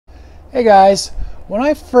Hey guys, when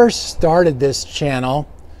I first started this channel,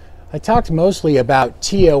 I talked mostly about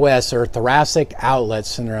TOS, or thoracic outlet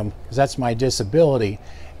syndrome, because that's my disability.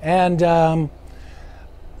 And I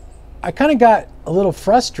kind of got a little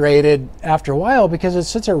frustrated after a while because it's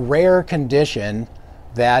such a rare condition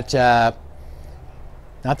that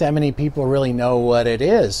not that many people really know what it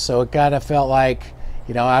is. So it kind of felt like,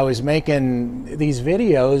 I was making these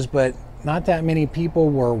videos, but not that many people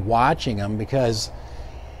were watching them because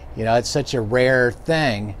it's such a rare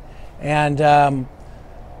thing. And I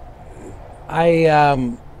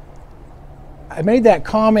made that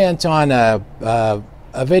comment on a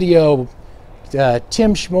video.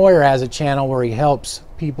 Tim Schmoyer has a channel where he helps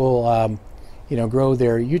people grow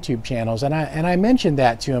their YouTube channels, and I mentioned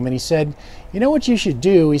that to him, and he said, you know what you should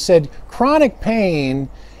do? He said, chronic pain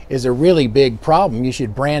is a really big problem. You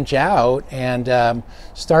should branch out and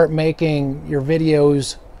start making your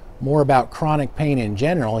videos more about chronic pain in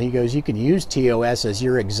general. He goes, you can use TOS as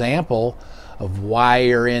your example of why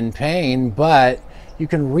you're in pain, but you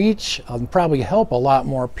can reach and probably help a lot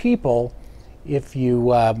more people if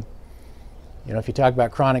you if you talk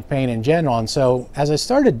about chronic pain in general. And so as I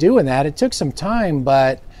started doing that, it took some time,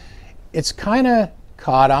 but it's kind of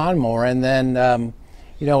caught on more. And then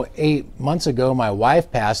 8 months ago my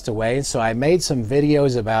wife passed away, and so I made some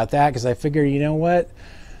videos about that because I figured,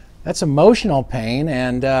 that's emotional pain,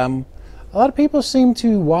 and a lot of people seem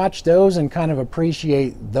to watch those and kind of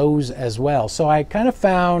appreciate those as well. So I kind of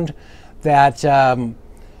found that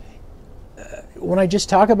when I just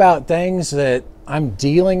talk about things that I'm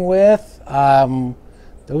dealing with,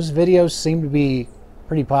 those videos seem to be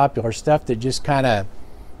pretty popular. Stuff that just kind of,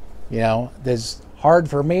 that's hard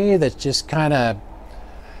for me, that's just kind of,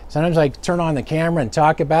 sometimes I turn on the camera and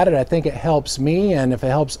talk about it. I think it helps me, and if it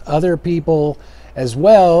helps other people as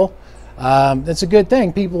well, that's a good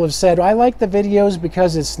thing. People have said, I like the videos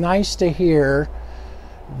because it's nice to hear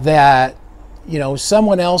that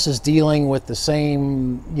someone else is dealing with the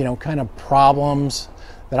same kind of problems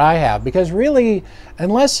that I have. Because really,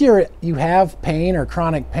 unless you have pain or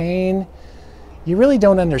chronic pain, you really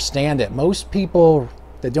don't understand it. Most people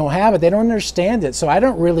that don't have it, they don't understand it. So I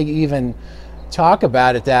don't really even talk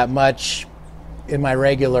about it that much in my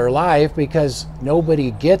regular life because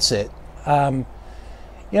nobody gets it.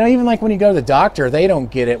 Even like when you go to the doctor, they don't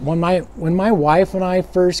get it. When my wife and I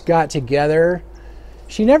first got together,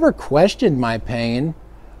 she never questioned my pain,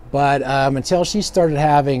 but until she started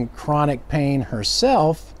having chronic pain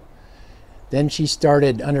herself, then she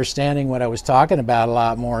started understanding what I was talking about a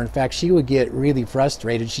lot more. In fact, she would get really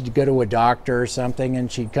frustrated. She'd go to a doctor or something, and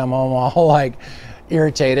she'd come home all like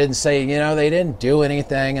irritated and say, they didn't do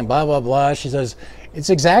anything and blah, blah, blah. She says, it's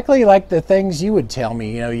exactly like the things you would tell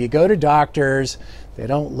me. You go to doctors, they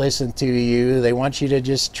don't listen to you. They want you to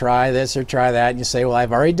just try this or try that. And you say, well,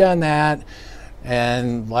 I've already done that.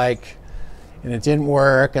 And it didn't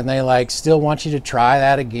work. And they still want you to try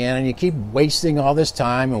that again. And you keep wasting all this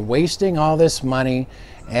time and wasting all this money.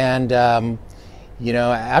 And,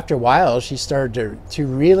 after a while, she started to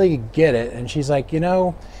really get it. And she's like,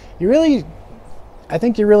 I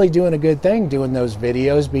think you're really doing a good thing doing those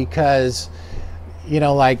videos because,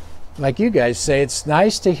 like you guys say, it's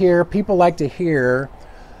nice to hear, people like to hear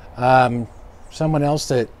someone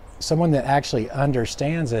that actually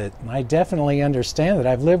understands it. And I definitely understand it.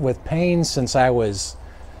 I've lived with pain since I was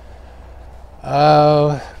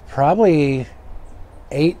probably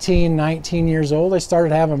 18, 19 years old. I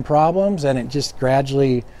started having problems, and it just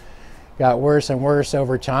gradually got worse and worse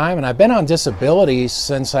over time. And I've been on disability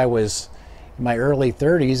since I was in my early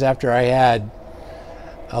 30s after I had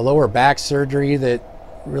a lower back surgery that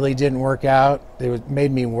really didn't work out. It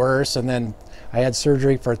made me worse, and then I had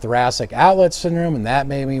surgery for thoracic outlet syndrome, and that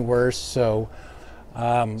made me worse. So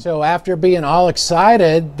after being all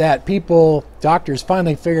excited that doctors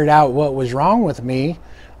finally figured out what was wrong with me,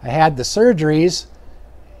 I had the surgeries,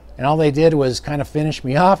 and all they did was kind of finish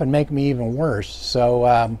me off and make me even worse. So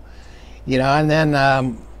and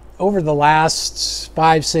then over the last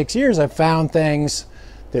 5-6 years, I've found things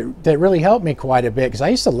that really helped me quite a bit, because I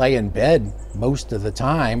used to lay in bed most of the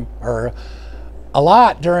time, or a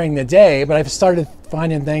lot during the day, but I've started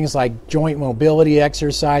finding things like joint mobility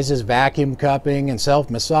exercises, vacuum cupping, and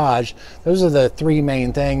self-massage. Those are the 3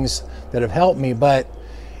 main things that have helped me, but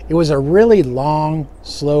it was a really long,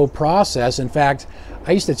 slow process. In fact,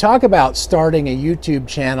 I used to talk about starting a YouTube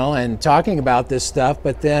channel and talking about this stuff,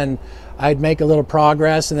 but then I'd make a little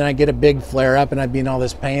progress, and then I'd get a big flare-up, and I'd be in all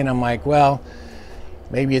this pain. I'm like, well,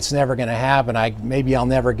 maybe it's never going to happen. Maybe I'll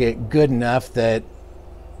never get good enough to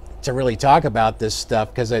really talk about this stuff,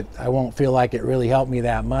 because I won't feel like it really helped me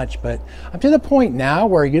that much. But I'm to the point now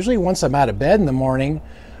where usually once I'm out of bed in the morning,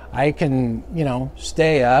 I can, you know,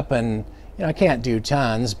 stay up, and you know, I can't do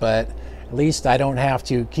tons, but at least I don't have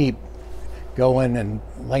to keep going and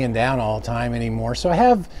laying down all the time anymore. So I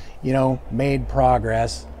have, you know, made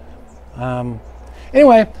progress.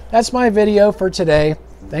 Anyway, that's my video for today.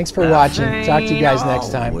 Thanks for watching. Talk to you guys next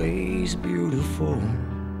time. Always beautiful.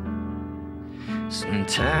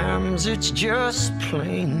 Sometimes it's just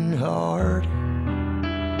plain hard.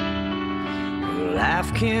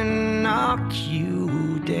 Life can knock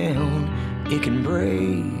you down. It can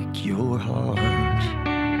break your heart.